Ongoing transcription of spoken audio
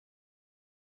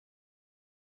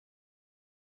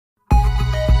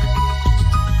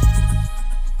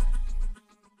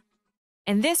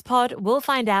In this pod, we'll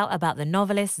find out about the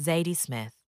novelist Zadie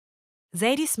Smith.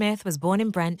 Zadie Smith was born in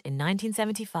Brent in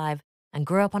 1975 and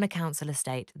grew up on a council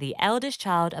estate, the eldest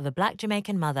child of a black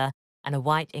Jamaican mother and a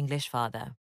white English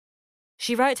father.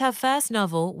 She wrote her first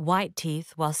novel, White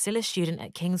Teeth, while still a student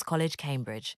at King's College,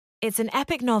 Cambridge. It's an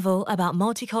epic novel about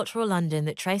multicultural London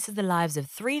that traces the lives of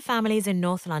 3 families in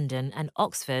North London and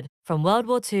Oxford from World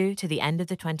War II to the end of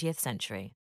the 20th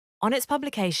century. On its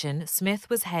publication, Smith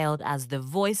was hailed as the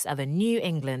voice of a new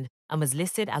England and was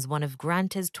listed as one of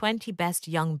Granta's 20 best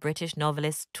young British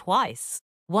novelists twice,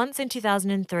 once in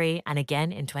 2003 and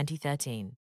again in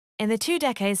 2013. In the 2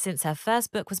 decades since her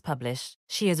first book was published,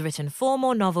 she has written 4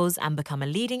 more novels and become a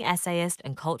leading essayist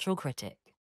and cultural critic.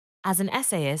 As an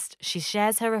essayist, she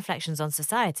shares her reflections on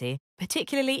society,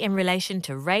 particularly in relation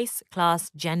to race, class,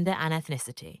 gender, and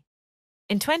ethnicity.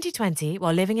 In 2020,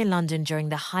 while living in London during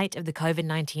the height of the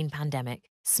COVID-19 pandemic,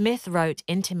 Smith wrote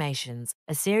Intimations,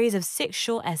 a series of 6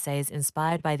 short essays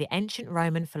inspired by the ancient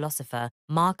Roman philosopher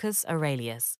Marcus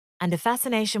Aurelius, and a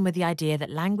fascination with the idea that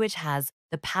language has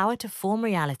the power to form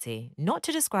reality, not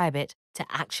to describe it, to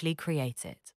actually create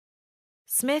it.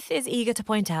 Smith is eager to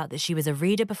point out that she was a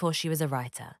reader before she was a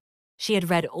writer. She had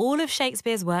read all of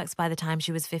Shakespeare's works by the time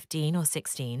she was 15 or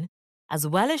 16. As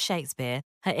well as Shakespeare,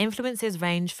 her influences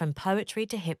ranged from poetry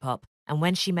to hip-hop, and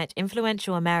when she met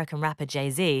influential American rapper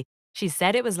Jay-Z, she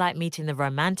said it was like meeting the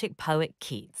romantic poet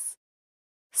Keats.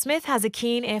 Smith has a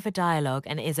keen ear for dialogue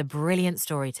and is a brilliant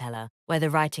storyteller, whether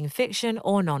writing fiction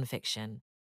or non-fiction.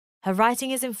 Her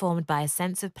writing is informed by a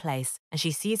sense of place, and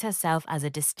she sees herself as a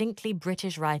distinctly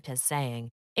British writer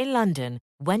saying, "In London,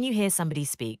 when you hear somebody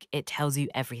speak, it tells you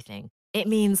everything. It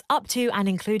means up to and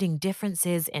including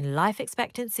differences in life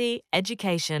expectancy,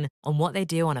 education, and what they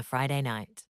do on a Friday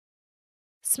night."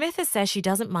 Smith has said she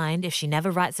doesn't mind if she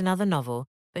never writes another novel,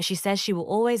 but she says she will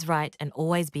always write and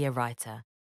always be a writer.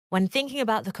 When thinking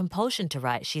about the compulsion to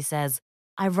write, she says,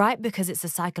 "I write because it's a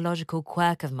psychological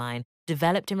quirk of mine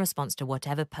developed in response to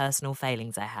whatever personal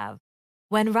failings I have."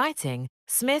 When writing,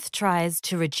 Smith tries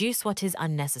to reduce what is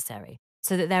unnecessary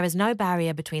so that there is no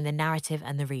barrier between the narrative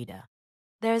and the reader.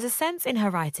 There is a sense in her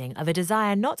writing of a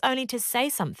desire not only to say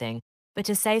something, but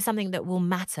to say something that will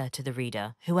matter to the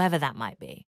reader, whoever that might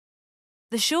be.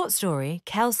 The short story,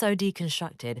 Kelso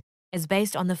Deconstructed, is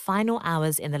based on the final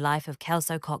hours in the life of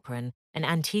Kelso Cochrane, an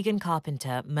Antiguan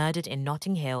carpenter murdered in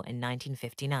Notting Hill in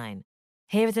 1959.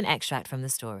 Here is an extract from the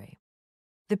story.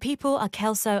 The people are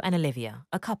Kelso and Olivia,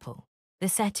 a couple. The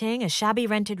setting, a shabby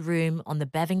rented room on the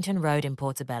Bevington Road in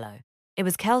Portobello. It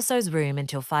was Kelso's room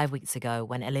until 5 weeks ago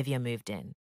when Olivia moved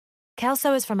in.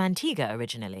 Kelso is from Antigua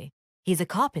originally. He's a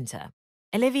carpenter.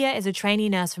 Olivia is a trainee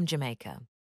nurse from Jamaica.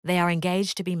 They are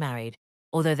engaged to be married,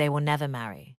 although they will never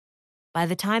marry. By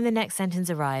the time the next sentence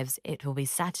arrives, it will be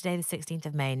Saturday the 16th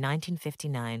of May,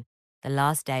 1959, the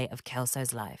last day of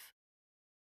Kelso's life.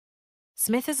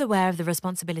 Smith is aware of the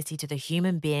responsibility to the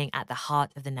human being at the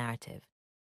heart of the narrative.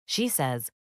 She says,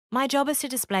 "My job is to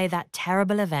display that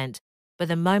terrible event, but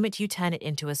the moment you turn it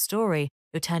into a story,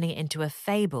 you're turning it into a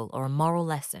fable or a moral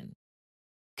lesson.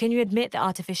 Can you admit the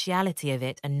artificiality of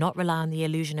it and not rely on the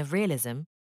illusion of realism?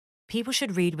 People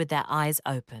should read with their eyes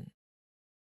open."